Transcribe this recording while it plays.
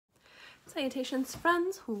Salutations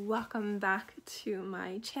friends, welcome back to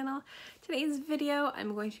my channel. Today's video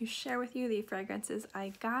I'm going to share with you the fragrances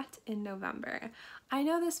I got in November. I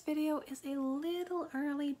know this video is a little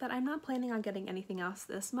early, but I'm not planning on getting anything else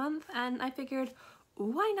this month, and I figured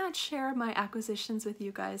why not share my acquisitions with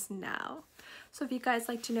you guys now. So if you guys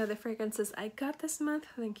like to know the fragrances I got this month,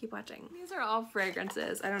 then keep watching. These are all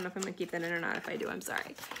fragrances, I don't know if I'm gonna keep that in or not. If I do, I'm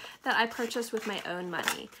sorry, that I purchased with my own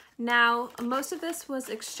money. Now, most of this was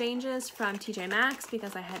exchanges from TJ Maxx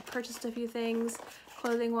because I had purchased a few things.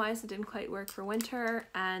 Clothing wise, it didn't quite work for winter,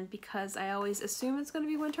 and because I always assume it's going to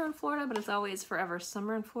be winter in Florida, but it's always forever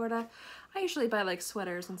summer in Florida, I usually buy like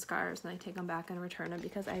sweaters and scarves and I take them back and return them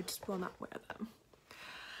because I just will not wear them.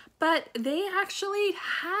 But they actually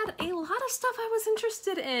had a lot of stuff I was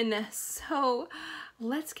interested in, so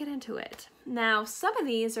let's get into it. Now, some of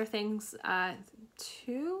these are things,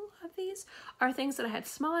 two of these are things that I had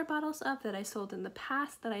smaller bottles of that I sold in the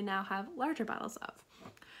past that I now have larger bottles of.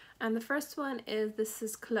 And the first one is, this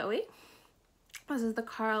is Chloe. This is the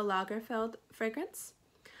Karl Lagerfeld fragrance.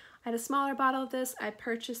 I had a smaller bottle of this. I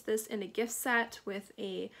purchased this in a gift set with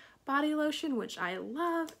a body lotion, which I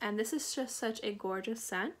love, and this is just such a gorgeous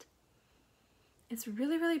scent. It's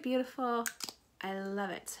really, really beautiful. I love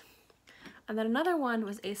it. And then another one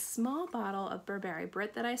was a small bottle of Burberry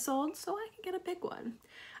Brit that I sold so I could get a big one.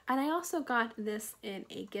 And I also got this in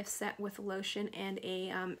a gift set with lotion and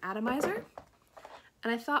a atomizer.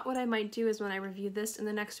 And I thought what I might do is when I review this in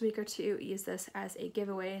the next week or two, use this as a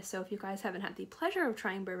giveaway. So if you guys haven't had the pleasure of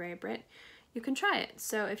trying Burberry Brit, you can try it.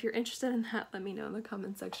 So if you're interested in that, let me know in the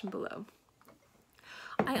comment section below.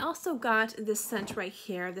 I also got this scent right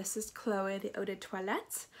here. This is Chloe, the Eau de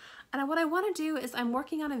Toilette. And what I want to do is I'm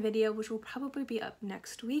working on a video, which will probably be up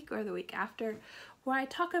next week or the week after, where I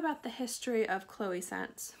talk about the history of Chloe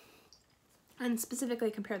scents and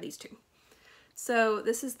specifically compare these two. So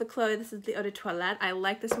this is the Chloe, this is the Eau de Toilette. I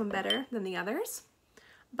like this one better than the others,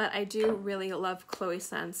 but I do really love Chloe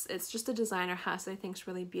scents. It's just a designer house that I think is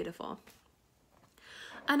really beautiful.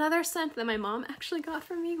 Another scent that my mom actually got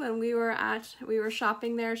for me when we were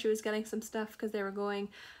shopping there. She was getting some stuff because they were going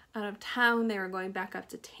out of town. They were going back up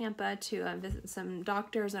to Tampa to visit some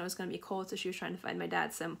doctors, and it was going to be cold, so she was trying to find my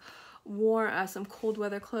dad some cold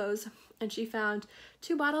weather clothes, and she found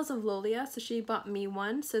 2 bottles of Lolia, so she bought me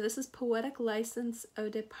one. So this is Poetic License Eau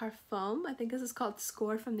de Parfum. I think this is called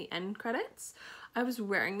Score from the End Credits. I was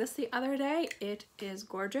wearing this the other day. It is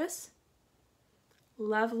gorgeous.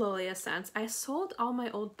 Love Lolia scents. I sold all my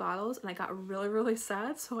old bottles and I got really, really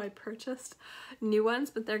sad, so I purchased new ones,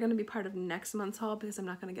 but they're going to be part of next month's haul because I'm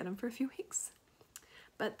not going to get them for a few weeks.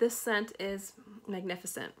 But this scent is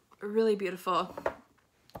magnificent, really beautiful.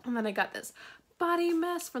 And then I got this body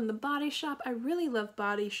mist from the Body Shop. I really love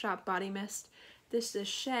Body Shop body mist. This is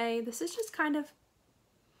Shea. This is just kind of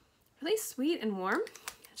really sweet and warm.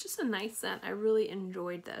 It's just a nice scent. I really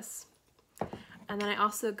enjoyed this. And then I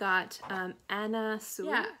also got Anna Sui.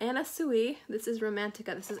 Yeah, Anna Sui. This is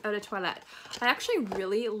Romantica. This is Eau de Toilette. I actually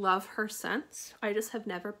really love her scents. I just have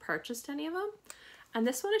never purchased any of them. And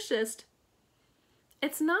this one is just,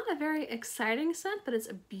 it's not a very exciting scent, but it's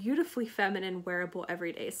a beautifully feminine, wearable,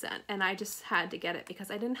 everyday scent. And I just had to get it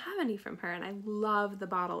because I didn't have any from her. And I love the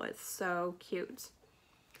bottle. It's so cute.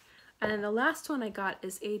 And then the last one I got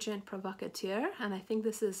is Agent Provocateur. And I think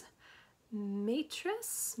this is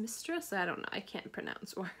Mistress, I don't know, I can't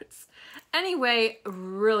pronounce words. Anyway,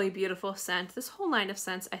 really beautiful scent. This whole line of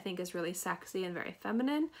scents I think is really sexy and very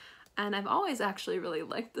feminine, and I've always actually really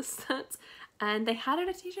liked this scent, and they had it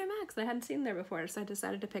at TJ Maxx. I hadn't seen there before, so I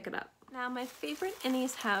decided to pick it up. Now my favorite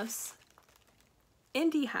indie house,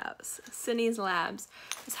 Cinis Labs,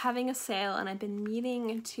 is having a sale, and I've been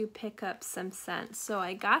meaning to pick up some scents, so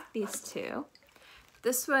I got these two.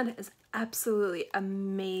 This one is absolutely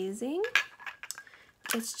amazing.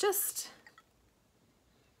 It's just,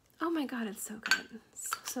 oh my god, it's so good.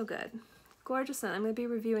 So good. Gorgeous scent. I'm going to be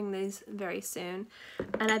reviewing these very soon,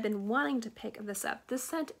 and I've been wanting to pick this up. This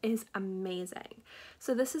scent is amazing.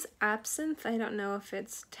 So this is Absinthe. I don't know if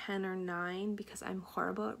it's 10 or 9 because I'm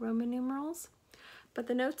horrible at Roman numerals. But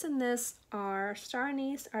the notes in this are star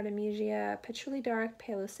anise, artemisia, patchouli dark,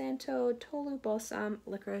 palo santo, tolu balsam,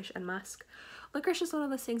 licorice, and musk. Licorice is one of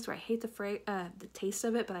those things where I hate the taste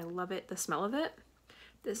of it, but I love it, the smell of it.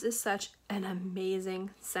 This is such an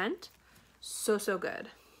amazing scent. So, so good.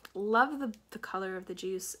 Love the color of the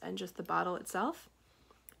juice and just the bottle itself.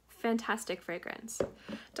 Fantastic fragrance.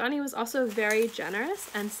 Donnie was also very generous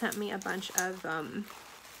and sent me a bunch of,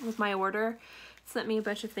 with my order, sent me a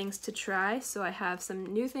bunch of things to try. So I have some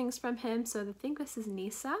new things from him. So I think this is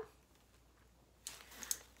Nysa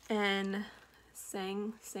and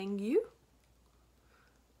Sangue.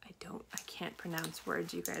 I don't can't pronounce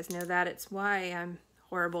words, you guys know that. It's why I'm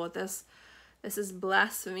horrible at this. This is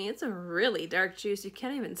Blasphemy. It's a really dark juice. You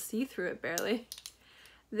can't even see through it barely.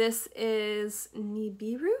 This is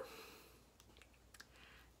Nibiru.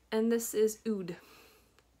 And this is Oudh.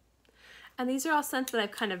 And these are all scents that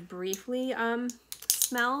I've kind of briefly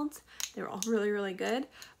smelled. They were all really, really good.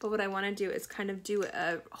 But what I want to do is kind of do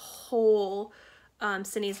a whole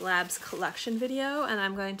Cinis Labs collection video, and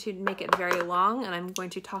I'm going to make it very long, and I'm going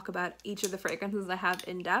to talk about each of the fragrances I have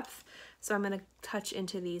in depth. So I'm going to touch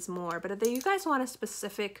into these more. But if you guys want a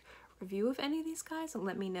specific review of any of these guys,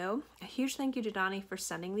 let me know. A huge thank you to Donnie for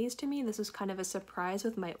sending these to me. This was kind of a surprise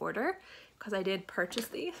with my order because I did purchase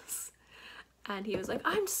these. And he was like,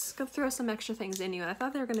 I'm just going to throw some extra things in you. And I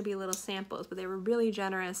thought they were going to be little samples, but they were really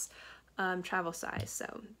generous travel size.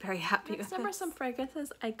 So very happy with them. There were some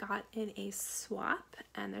fragrances I got in a swap.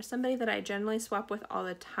 And there's somebody that I generally swap with all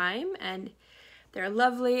the time. And they're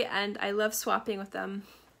lovely. And I love swapping with them.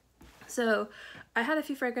 So I had a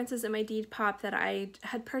few fragrances in my Deed Pop that I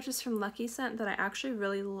had purchased from Lucky Scent that I actually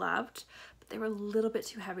really loved. But they were a little bit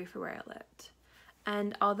too heavy for where I lived.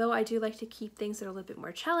 And although I do like to keep things that are a little bit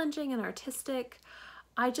more challenging and artistic,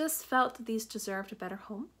 I just felt that these deserved a better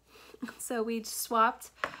home. So we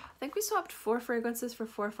swapped, I think we swapped 4 fragrances for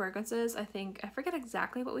 4 fragrances. I forget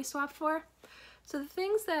exactly what we swapped for. So the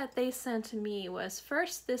things that they sent to me was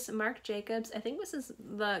first this Marc Jacobs, I think this is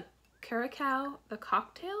the Curacao, the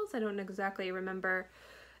cocktails. I don't exactly remember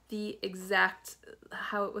the exact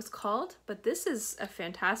how it was called, but this is a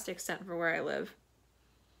fantastic scent for where I live.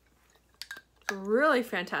 Really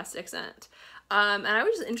fantastic scent. And I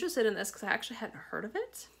was just interested in this because I actually hadn't heard of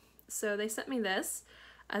it. So they sent me this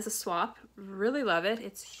as a swap. Really love it.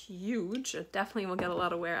 It's huge. I definitely will get a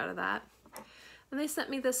lot of wear out of that. And they sent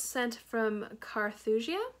me this scent from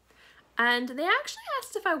Carthusia. And they actually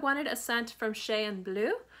asked if I wanted a scent from Shea and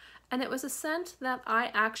Bleu. And it was a scent that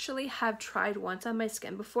I actually have tried once on my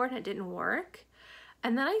skin before and it didn't work.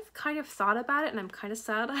 And then I kind of thought about it and I'm kind of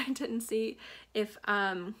sad I didn't see if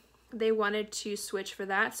they wanted to switch for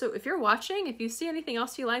that. So if you're watching, if you see anything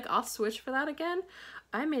else you like, I'll switch for that again.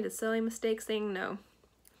 I made a silly mistake saying no.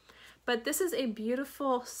 But this is a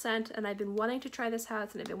beautiful scent and I've been wanting to try this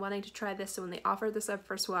house and I've been wanting to try this. So when they offered this up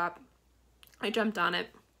for swap, I jumped on it.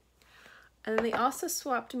 And then they also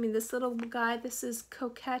swapped me this little guy. This is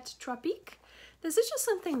Coquette Tropique. This is just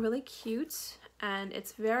something really cute and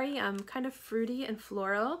it's very kind of fruity and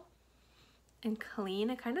floral and clean.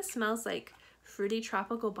 It kind of smells like fruity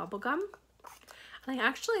tropical bubblegum. And I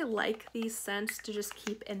actually like these scents to just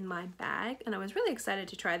keep in my bag and I was really excited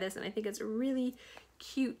to try this and I think it's really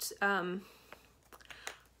cute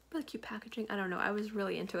packaging. I don't know, I was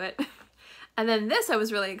really into it. And then this I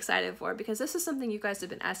was really excited for because this is something you guys have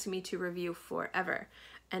been asking me to review forever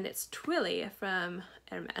and it's Twilly from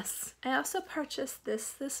Hermes. I also purchased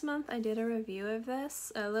this month. I did a review of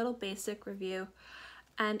this, a little basic review.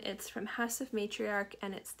 And it's from House of Matriarch,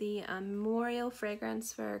 and it's the memorial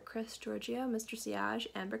fragrance for Chris Giorgio, Mr. Siage,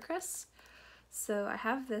 Ambercris. So I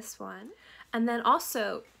have this one. And then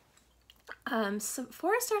also,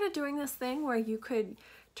 Sephora started doing this thing where you could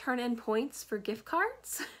turn in points for gift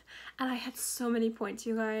cards. And I had so many points,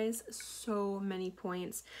 you guys, so many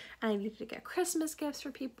points. And I needed to get Christmas gifts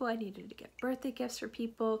for people. I needed to get birthday gifts for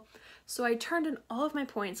people. So I turned in all of my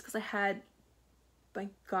points because I had, my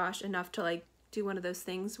gosh, enough to like do one of those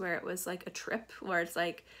things where it was like a trip where it's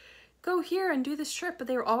like, go here and do this trip, but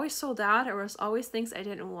they were always sold out. Or it was always things I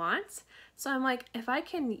didn't want. So I'm like, if I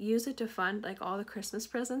can use it to fund like all the Christmas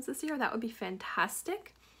presents this year, that would be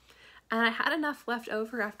fantastic. And I had enough left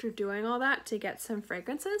over after doing all that to get some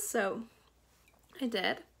fragrances, so I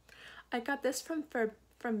did. I got this from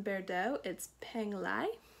Berdoues. It's Peng Lai. I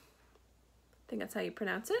think that's how you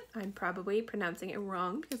pronounce it. I'm probably pronouncing it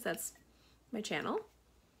wrong because that's my channel.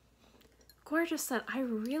 Gorgeous scent. I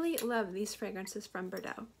really love these fragrances from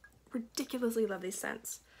Berdoues. Ridiculously love these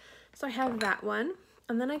scents. So I have that one.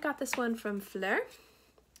 And then I got this one from Fleur.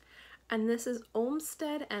 And this is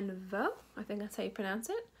Olmsted and Vaux. I think that's how you pronounce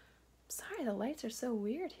it. Sorry, the lights are so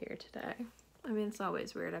weird here today. I mean, it's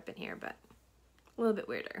always weird up in here, but a little bit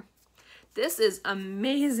weirder. This is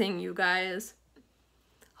amazing, you guys.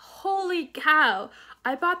 Holy cow.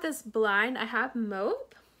 I bought this blind. I have Mobe.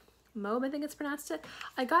 Mobe, I think it's pronounced it.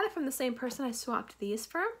 I got it from the same person I swapped these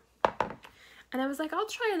from. And I was like, I'll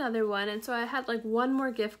try another one. And so I had like one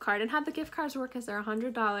more gift card. And how the gift cards work is they're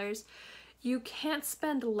 $100. You can't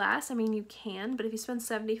spend less. I mean, you can, but if you spend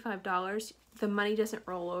 $75, the money doesn't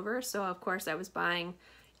roll over. So of course I was buying,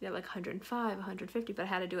 you know, like 105, 150, but I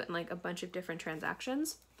had to do it in like a bunch of different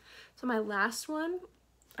transactions. So my last one,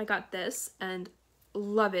 I got this and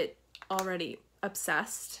love it already.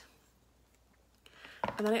 Obsessed.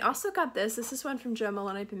 And then I also got this. This is one from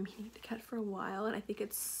Malone I've been meaning to get for a while, and I think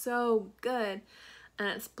it's so good. And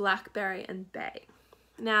it's Blackberry and Bay.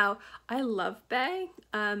 Now, I love Bay.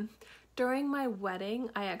 During my wedding,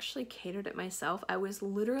 I actually catered it myself. I was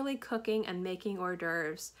literally cooking and making hors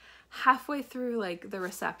d'oeuvres halfway through like the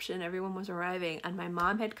reception. Everyone was arriving, and my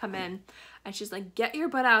mom had come in, and she's like, "Get your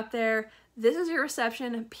butt out there. This is your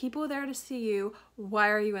reception. People there to see you. Why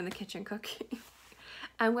are you in the kitchen cooking?"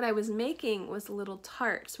 And what I was making was little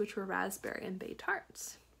tarts, which were raspberry and bay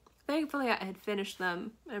tarts. Thankfully, I had finished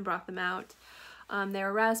them and brought them out. They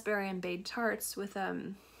were raspberry and bay tarts with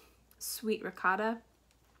sweet ricotta.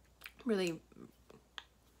 Really,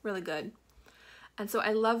 really good. And so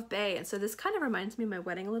I love bay, and so this kind of reminds me of my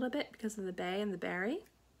wedding a little bit because of the bay and the berry.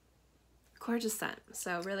 Gorgeous scent,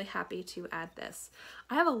 so really happy to add this.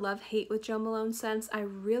 I have a love-hate with Jo Malone scents. I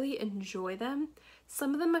really enjoy them.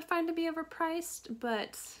 Some of them I find to be overpriced,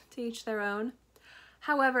 but to each their own.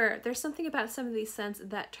 However, there's something about some of these scents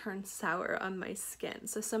that turn sour on my skin.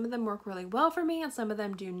 So some of them work really well for me and some of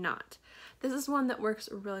them do not. This is one that works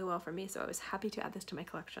really well for me, so I was happy to add this to my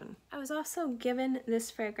collection. I was also given this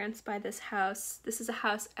fragrance by this house. This is a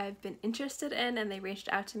house I've been interested in, and they reached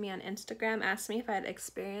out to me on Instagram, asked me if I had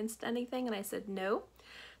experienced anything, and I said no.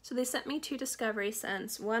 So they sent me 2 discovery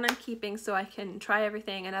scents. One I'm keeping so I can try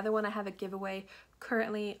everything. Another one I have a giveaway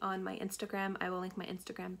currently on my Instagram. I will link my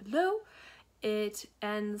Instagram below.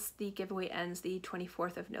 The giveaway ends the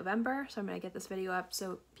 24th of November, so I'm going to get this video up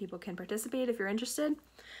so people can participate if you're interested.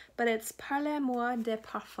 But it's Parle-moi de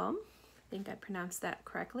Parfum, I think I pronounced that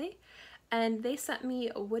correctly. And they sent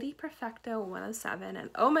me a Woody Perfecto 107,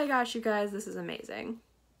 and oh my gosh, you guys, this is amazing.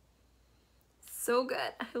 So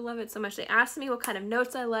good. I love it so much. They asked me what kind of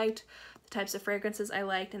notes I liked, the types of fragrances I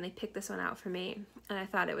liked, and they picked this one out for me. And I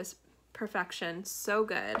thought it was perfection, so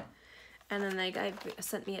good. And then they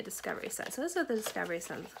sent me a discovery set. So this is what the discovery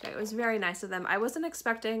set looked like. It was very nice of them. I wasn't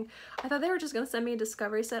expecting, I thought they were just gonna send me a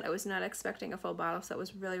discovery set. I was not expecting a full bottle, so it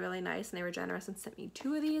was really, really nice. And they were generous and sent me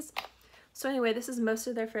 2 of these. So anyway, this is most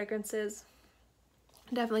of their fragrances.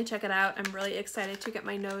 Definitely check it out. I'm really excited to get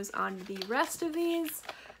my nose on the rest of these.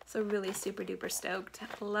 So really super duper stoked.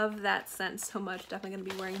 Love that scent so much. Definitely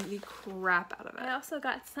gonna be wearing the crap out of it. I also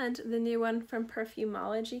got sent the new one from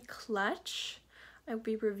Perfumology Clutch. I'll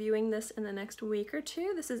be reviewing this in the next week or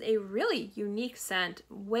 2. This is a really unique scent,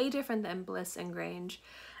 way different than Bliss and Grange,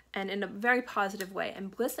 and in a very positive way.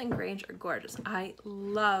 And Bliss and Grange are gorgeous. I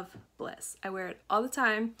love Bliss. I wear it all the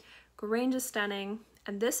time. Grange is stunning,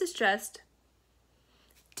 and this is just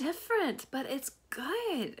different, but it's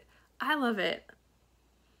good. I love it.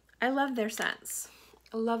 I love their scents.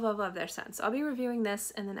 I love, love, love their scents. So I'll be reviewing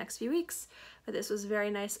this in the next few weeks, but this was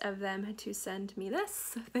very nice of them to send me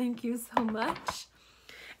this. So thank you so much.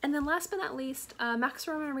 And then last but not least, Max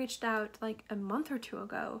Aroma reached out like a month or 2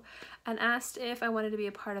 ago and asked if I wanted to be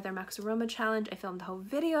a part of their Max Aroma challenge. I filmed a whole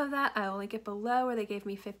video of that. I will link it below, where they gave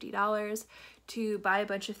me $50 to buy a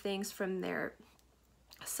bunch of things from their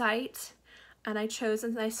site. And I chose,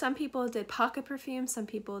 and some people did pocket perfume, some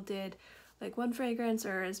people did like 1 fragrance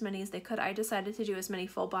or as many as they could. I decided to do as many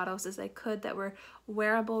full bottles as I could that were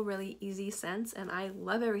wearable, really easy scents, and I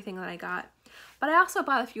love everything that I got. But I also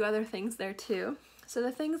bought a few other things there too. So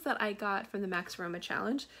the things that I got from the Max Aroma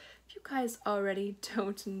Challenge, if you guys already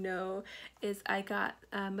don't know, is I got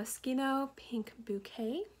Moschino Pink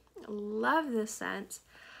Bouquet. Love this scent.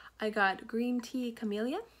 I got Green Tea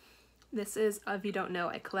Camellia. This is, if you don't know,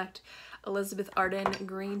 I collect Elizabeth Arden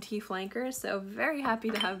green tea flankers, so very happy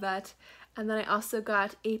to have that. And then I also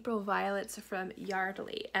got April Violets from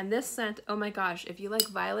Yardley. And this scent, oh my gosh, if you like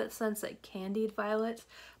violet scents, like candied violets,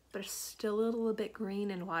 but still a little bit green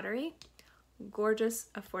and watery, gorgeous,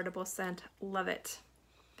 affordable scent. Love it.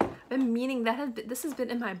 I've been meaning this has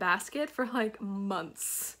been in my basket for like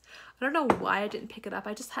months. I don't know why I didn't pick it up.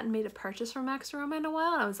 I just hadn't made a purchase from Max Aroma in a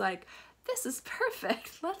while, and I was like, this is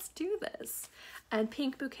perfect. Let's do this. And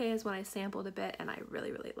Pink Bouquet is one I sampled a bit and I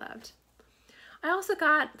really, really loved. I also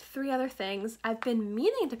got 3 other things. I've been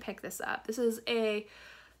meaning to pick this up. This is a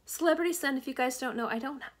celebrity scent. If you guys don't know, I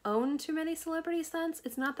don't own too many celebrity scents.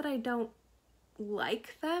 It's not that I don't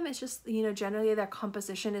like them. It's just, you know, generally their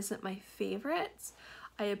composition isn't my favorites.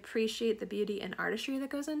 I appreciate the beauty and artistry that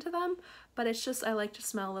goes into them, but it's just I like to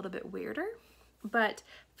smell a little bit weirder. But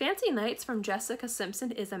Fancy Nights from Jessica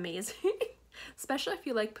Simpson is amazing. Especially if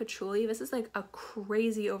you like patchouli. This is like a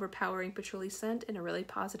crazy overpowering patchouli scent in a really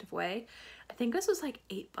positive way. I think this was like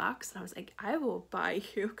 $8 and I was like, I will buy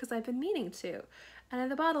you because I've been meaning to.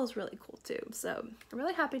 And the bottle is really cool too. So I'm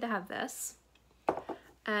really happy to have this.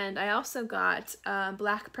 And I also got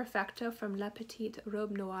Black Perfecto from La Petite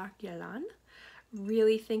Robe Noir Guerlain.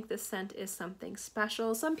 really think this scent is something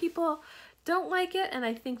special. Some people don't like it, and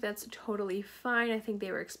I think that's totally fine. I think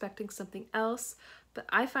they were expecting something else, but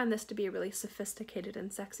I find this to be a really sophisticated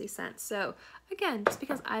and sexy scent. So again, just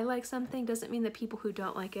because I like something doesn't mean that people who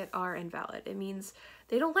don't like it are invalid. It means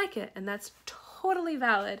they don't like it, and that's totally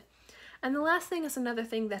valid. And the last thing is another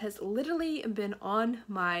thing that has literally been on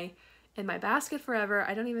in my basket forever.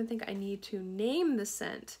 I don't even think I need to name the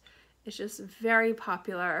scent. It's just very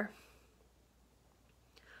popular.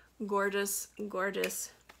 Gorgeous,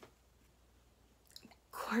 gorgeous,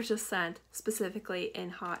 gorgeous scent, specifically in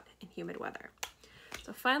hot and humid weather.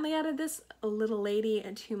 So finally added this little lady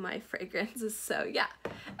into my fragrances. So yeah,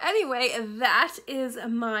 anyway, that is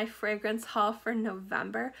my fragrance haul for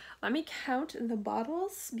November. Let me count the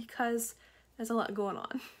bottles because there's a lot going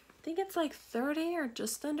on. I think it's like 30 or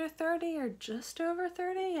just under 30 or just over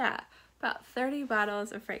 30. Yeah, about 30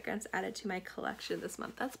 bottles of fragrance added to my collection this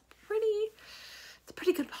month. It's a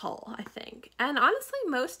pretty good haul, I think. And honestly,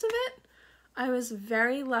 most of it I was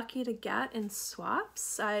very lucky to get in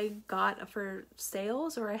swaps. I got for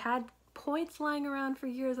sales, or I had points lying around for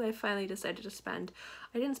years that I finally decided to spend.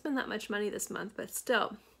 I didn't spend that much money this month, but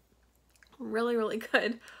still, really, really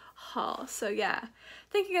good haul. So yeah,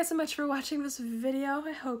 thank you guys so much for watching this video.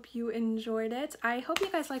 I hope you enjoyed it. I hope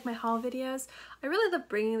you guys like my haul videos. I really love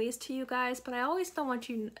bringing these to you guys, but I always don't want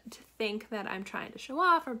you to think that I'm trying to show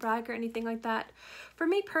off or brag or anything like that. For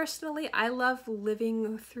me personally, I love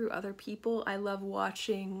living through other people. I love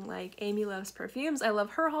watching, like, Amy Loves Perfumes. I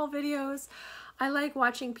love her haul videos. I like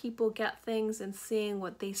watching people get things and seeing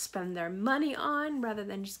what they spend their money on rather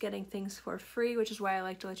than just getting things for free, which is why I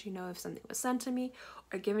like to let you know if something was sent to me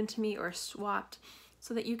or given to me or swapped,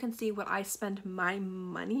 so that you can see what I spend my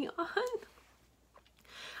money on.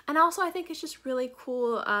 And also I think it's just really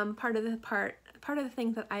cool. Part of the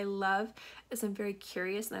thing that I love is I'm very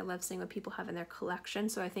curious, and I love seeing what people have in their collection.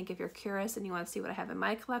 So I think if you're curious and you want to see what I have in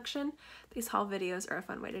my collection, these haul videos are a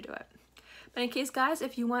fun way to do it. But in case, guys,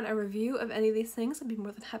 if you want a review of any of these things, I'd be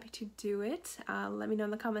more than happy to do it. Let me know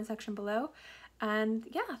in the comment section below. And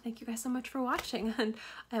yeah, thank you guys so much for watching, and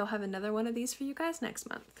I will have another one of these for you guys next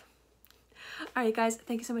month. Alright guys,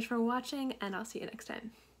 thank you so much for watching, and I'll see you next time.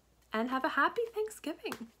 And have a happy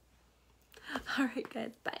Thanksgiving. Alright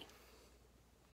guys, bye.